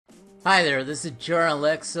Hi there, this is Jaron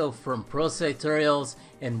Alexo from Prosa Tutorials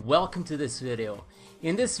and welcome to this video.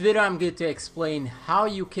 In this video I'm going to explain how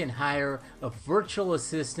you can hire a virtual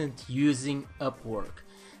assistant using Upwork.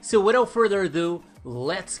 So without further ado,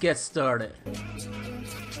 let's get started.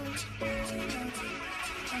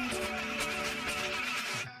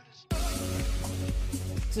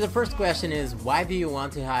 So the first question is, why do you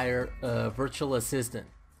want to hire a virtual assistant?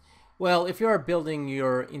 Well, if you are building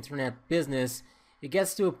your internet business, it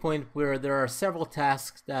gets to a point where there are several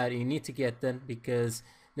tasks that you need to get done because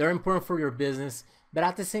they're important for your business, but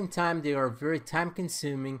at the same time they are very time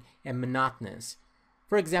consuming and monotonous.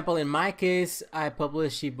 For example, in my case, I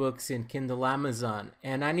publish ebooks in Kindle Amazon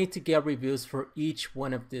and I need to get reviews for each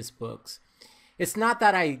one of these books. It's not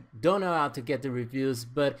that I don't know how to get the reviews,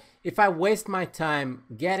 but if I waste my time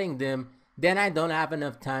getting them, then I don't have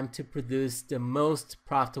enough time to produce the most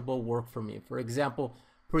profitable work for me. For example,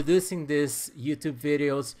 producing these YouTube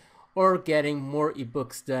videos or getting more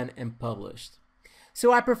ebooks done and published.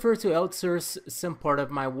 So I prefer to outsource some part of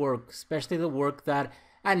my work, especially the work that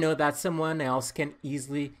I know that someone else can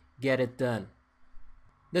easily get it done.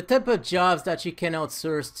 The type of jobs that you can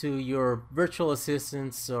outsource to your virtual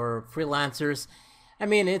assistants or freelancers,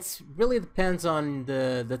 it really depends on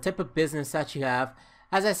the type of business that you have.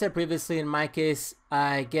 As I said previously, in my case,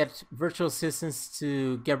 I get virtual assistants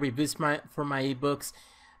to get reviews for my ebooks.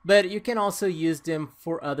 But you can also use them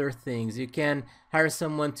for other things. You can hire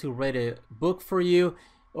someone to write a book for you,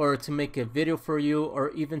 or to make a video for you, or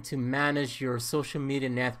even to manage your social media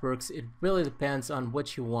networks. It really depends on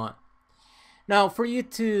what you want. Now, for you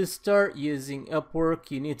to start using Upwork,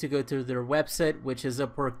 you need to go to their website, which is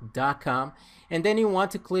upwork.com, and then you want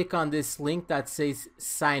to click on this link that says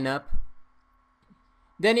sign up.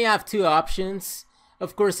 Then you have two options.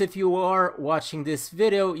 Of course, if you are watching this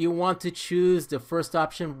video, you want to choose the first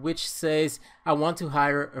option, which says, I want to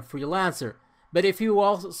hire a freelancer. But if you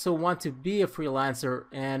also want to be a freelancer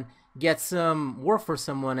and get some work for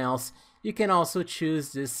someone else, you can also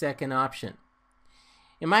choose this second option.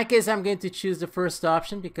 In my case, I'm going to choose the first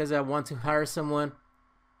option because I want to hire someone.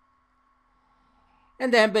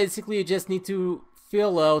 And then basically you just need to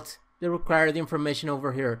fill out the required information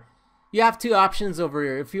over here. You have two options over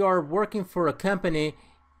here. If you are working for a company,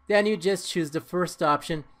 then you just choose the first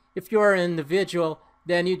option. If you are an individual,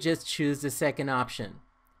 then you just choose the second option.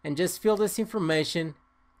 And just fill this information.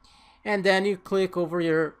 And then you click over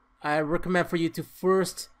here. I recommend for you to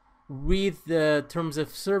first read the terms of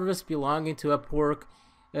service belonging to Upwork,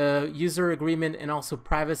 user agreement, and also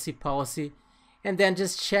privacy policy. And then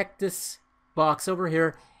just check this box over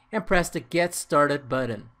here and press the Get Started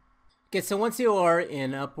button. Okay, so once you are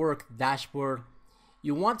in Upwork dashboard,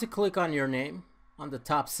 you want to click on your name on the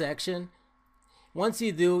top section. Once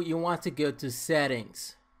you do, you want to go to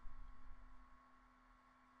settings.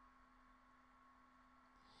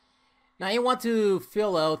 Now you want to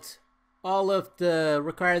fill out all of the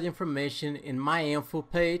required information in My Info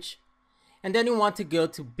page, and then you want to go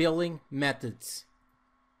to billing methods.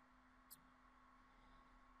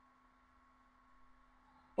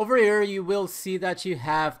 Over here you will see that you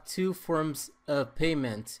have two forms of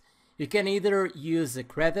payment. You can either use a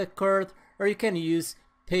credit card or you can use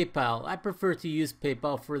PayPal. I prefer to use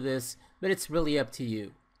PayPal for this, but it's really up to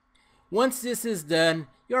you. Once this is done,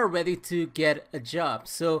 you're ready to get a job.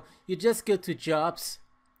 So you just go to jobs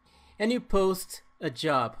and you post a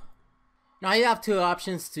job. Now you have two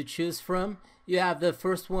options to choose from. You have the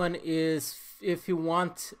first one is if you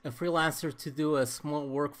want a freelancer to do a small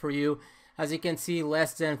work for you. As you can see,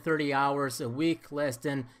 less than 30 hours a week, less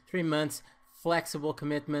than 3 months, flexible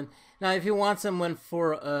commitment. Now, if you want someone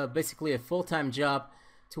for basically a full-time job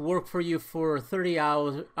to work for you for 30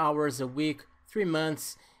 hours a week, 3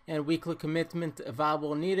 months, and weekly commitment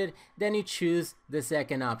available needed, then you choose the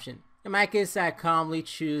second option. In my case, I calmly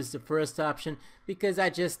choose the first option because I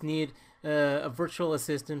just need a virtual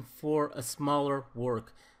assistant for a smaller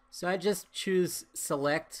work. So I just choose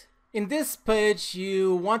select. In this page,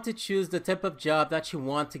 you want to choose the type of job that you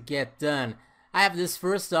want to get done. I have this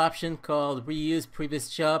first option called Reuse Previous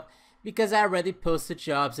Job because I already posted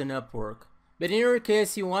jobs in Upwork. But in your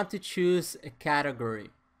case, you want to choose a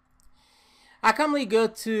category. I commonly go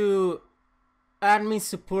to Admin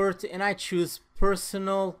Support and I choose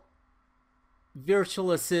Personal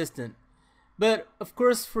Virtual Assistant. But of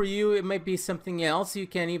course, for you, it might be something else. You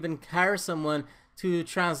can even hire someone to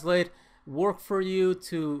translate work for you,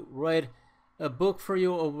 to write a book for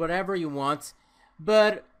you, or whatever you want.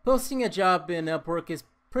 But posting a job in Upwork is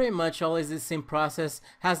pretty much always the same process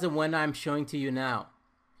as the one I'm showing to you now.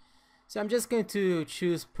 So I'm just going to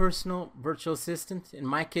choose Personal Virtual Assistant in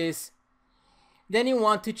my case. Then you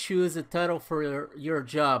want to choose a title for your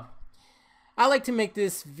job. I like to make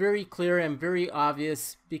this very clear and very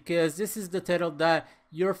obvious because this is the title that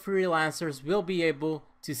your freelancers will be able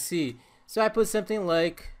to see. So I put something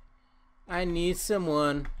like, I need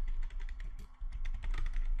someone,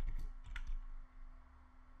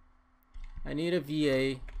 I need a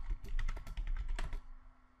VA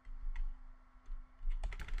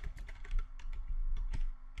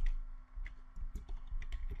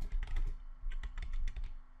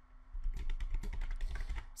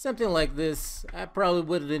something like this. I probably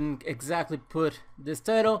wouldn't exactly put this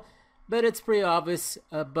title, but it's pretty obvious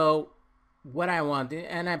about what I want,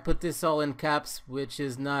 and I put this all in caps, which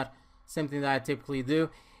is not something that I typically do.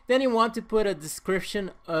 Then you want to put a description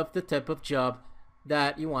of the type of job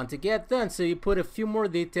that you want to get done. So you put a few more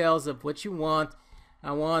details of what you want.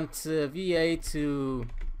 I want VA to,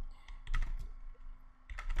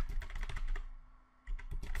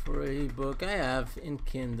 for a book I have in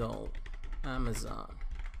Kindle, Amazon.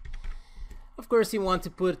 Of course, you want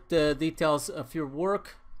to put the details of your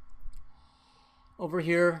work. Over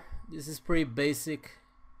here, this is pretty basic.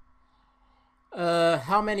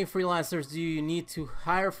 How many freelancers do you need to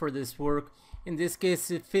hire for this work? In this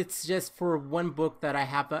case, if it's just for one book that I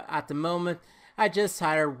have at the moment, I just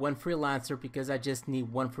hire one freelancer because I just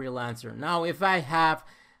need one freelancer. Now, if I have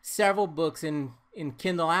several books in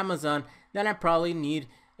Kindle, Amazon, then I probably need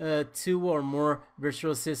 2 or more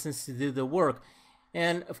virtual assistants to do the work.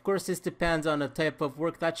 And of course, this depends on the type of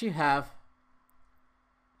work that you have.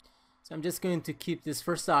 So I'm just going to keep this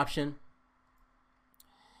first option.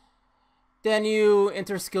 Then you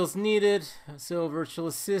enter skills needed, so virtual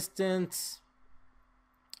assistant,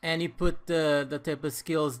 and you put the type of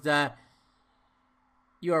skills that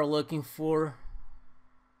you are looking for.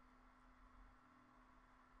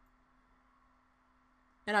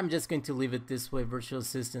 And I'm just going to leave it this way, virtual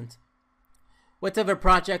assistant. What type of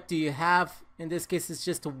project do you have? In this case, it's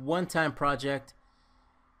just a one-time project.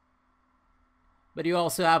 But you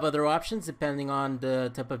also have other options depending on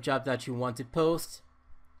the type of job that you want to post.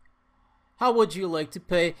 How would you like to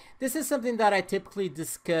pay? This is something that I typically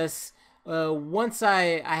discuss once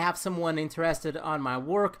I have someone interested on my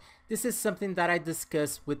work. This is something that I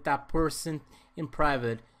discuss with that person in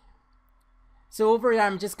private. So over here,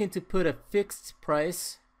 I'm just going to put a fixed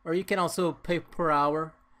price, or you can also pay per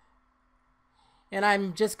hour. And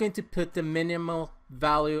I'm just going to put the minimal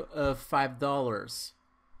value of $5.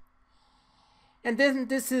 And then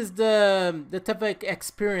this is the type of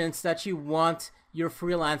experience that you want your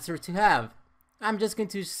freelancer to have. I'm just going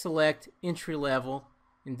to select entry level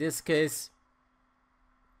in this case.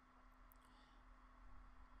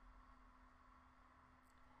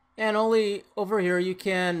 And only over here you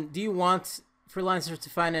can, do you want freelancers to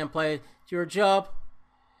find and apply to your job?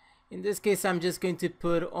 In this case, I'm just going to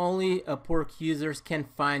put only Upwork users can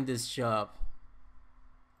find this job.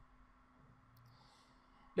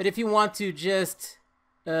 But if you want to just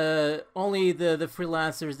only the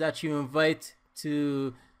freelancers that you invite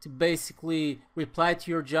to basically reply to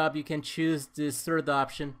your job, you can choose this third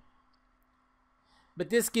option. But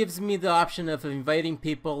this gives me the option of inviting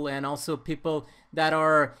people, and also people that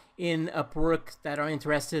are in Upwork that are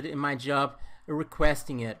interested in my job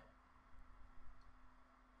requesting it.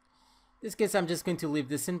 In this case, I'm just going to leave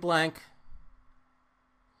this in blank.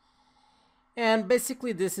 And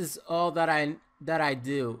basically, this is all that I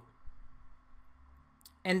do.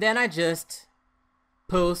 And then I just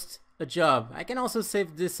post a job. I can also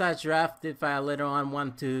save this as draft if I later on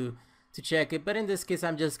want to check it, but in this case,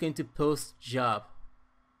 I'm just going to post job.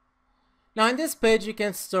 Now in this page, you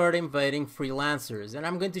can start inviting freelancers, and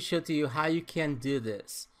I'm going to show to you how you can do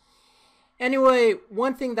this. Anyway,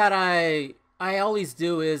 one thing that I always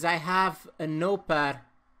do is I have a notepad.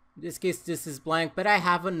 In this case, this is blank, but I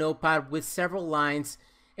have a notepad with several lines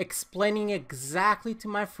explaining exactly to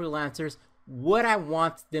my freelancers what I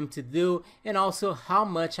want them to do and also how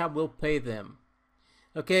much I will pay them.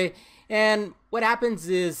 Okay, and what happens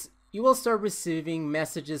is you will start receiving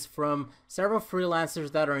messages from several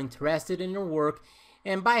freelancers that are interested in your work,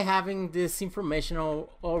 and by having this information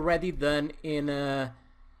already done in a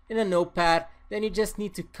notepad, then you just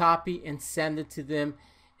need to copy and send it to them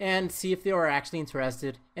and see if they are actually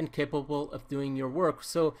interested and capable of doing your work.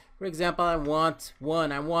 So for example, I want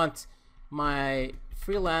my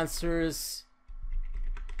freelancers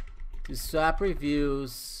to swap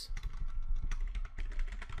reviews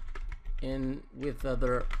with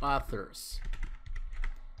other authors.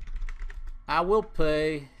 I will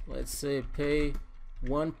pay, let's say, pay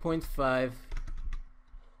 $1.5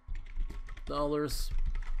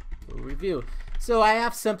 per review. So I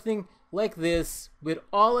have something like this with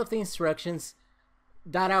all of the instructions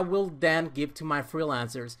that I will then give to my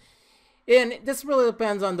freelancers. And this really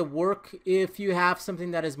depends on the work. If you have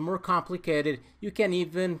something that is more complicated, you can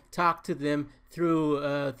even talk to them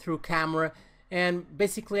through camera and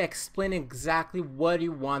basically explain exactly what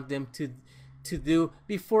you want them to do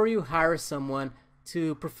before you hire someone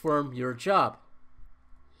to perform your job.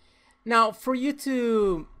 Now, for you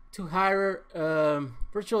to hire a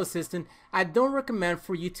virtual assistant, I don't recommend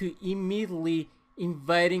for you to immediately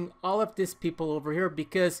inviting all of these people over here,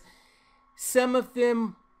 because some of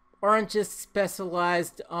them aren't just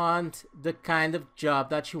specialized on the kind of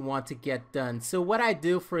job that you want to get done. So what I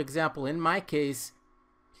do, for example, in my case,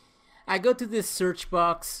 I go to this search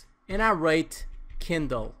box and I write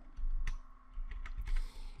Kindle.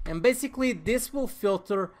 And basically this will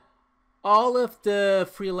filter all of the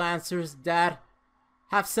freelancers that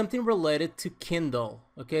have something related to Kindle.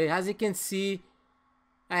 Okay, as you can see,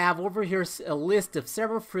 I have over here a list of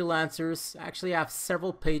several freelancers. Actually, I have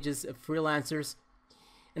several pages of freelancers,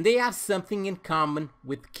 and they have something in common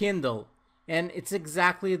with Kindle. And it's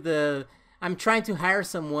exactly I'm trying to hire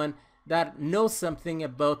someone that knows something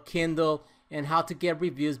about Kindle and how to get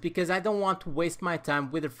reviews, because I don't want to waste my time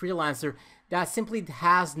with a freelancer that simply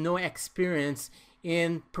has no experience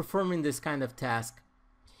in performing this kind of task.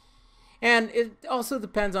 And it also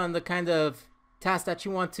depends on the kind of task that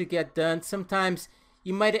you want to get done. Sometimes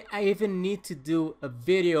you might even need to do a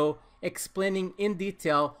video explaining in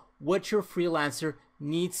detail what your freelancer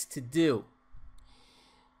needs to do.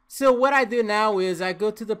 So what I do now is I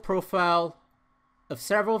go to the profile of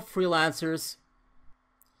several freelancers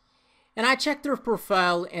and I check their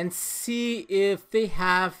profile and see if they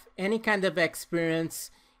have any kind of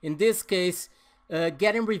experience, in this case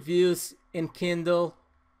getting reviews in Kindle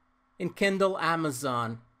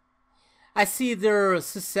Amazon. I see their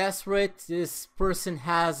success rate. This person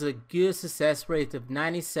has a good success rate of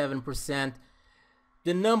 97%.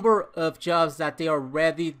 The number of jobs that they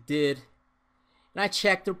already did, and I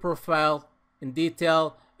check their profile in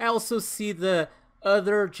detail. I also see the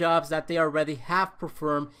other jobs that they already have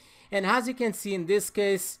performed, and as you can see in this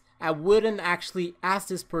case, I wouldn't actually ask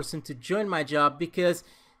this person to join my job because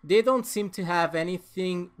they don't seem to have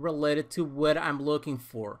anything related to what I'm looking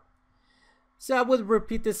for. So I would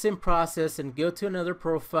repeat the same process and go to another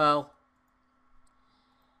profile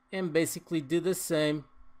and basically do the same.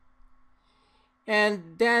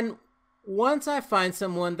 And then once I find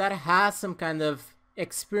someone that has some kind of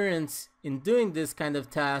experience in doing this kind of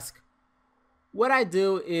task, what I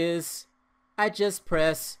do is I just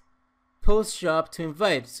press post job to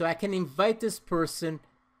invite. So I can invite this person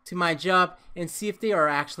to my job and see if they are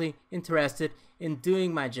actually interested in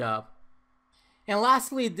doing my job. And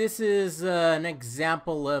lastly, this is an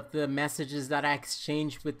example of the messages that I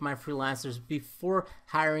exchange with my freelancers before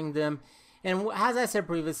hiring them. And as I said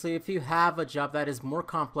previously, if you have a job that is more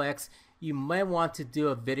complex, you might want to do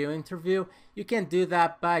a video interview. You can do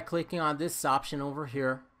that by clicking on this option over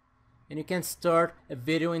here. And you can start a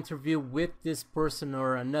video interview with this person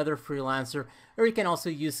or another freelancer, or you can also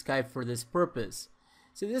use Skype for this purpose.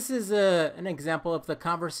 So this is an example of the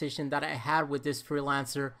conversation that I had with this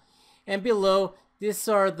freelancer. And below, these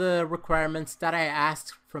are the requirements that I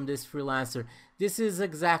asked from this freelancer. This is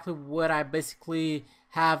exactly what I basically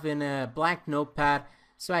have in a blank notepad,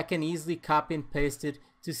 so I can easily copy and paste it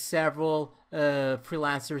to several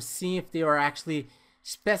freelancers, see if they are actually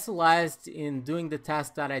specialized in doing the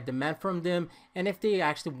task that I demand from them, and if they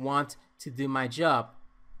actually want to do my job.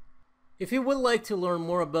 If you would like to learn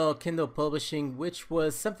more about Kindle publishing, which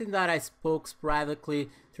was something that I spoke sporadically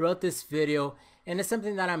throughout this video, and it's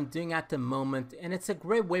something that I'm doing at the moment, and it's a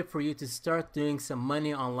great way for you to start doing some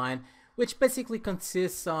money online, which basically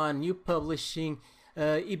consists on you publishing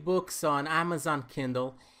ebooks on Amazon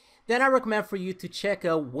Kindle, then I recommend for you to check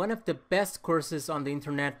out one of the best courses on the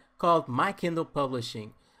internet called My Kindle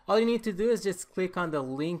Publishing. All you need to do is just click on the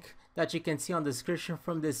link that you can see on the description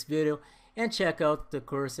from this video and check out the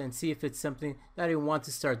course and see if it's something that you want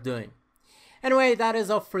to start doing. Anyway, that is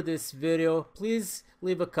all for this video. Please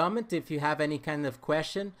leave a comment if you have any kind of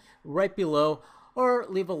question right below, or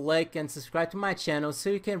leave a like and subscribe to my channel so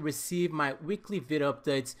you can receive my weekly video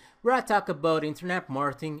updates where I talk about internet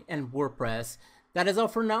marketing and WordPress. That is all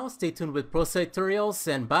for now. Stay tuned with Pro Tutorials,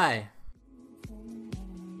 and bye!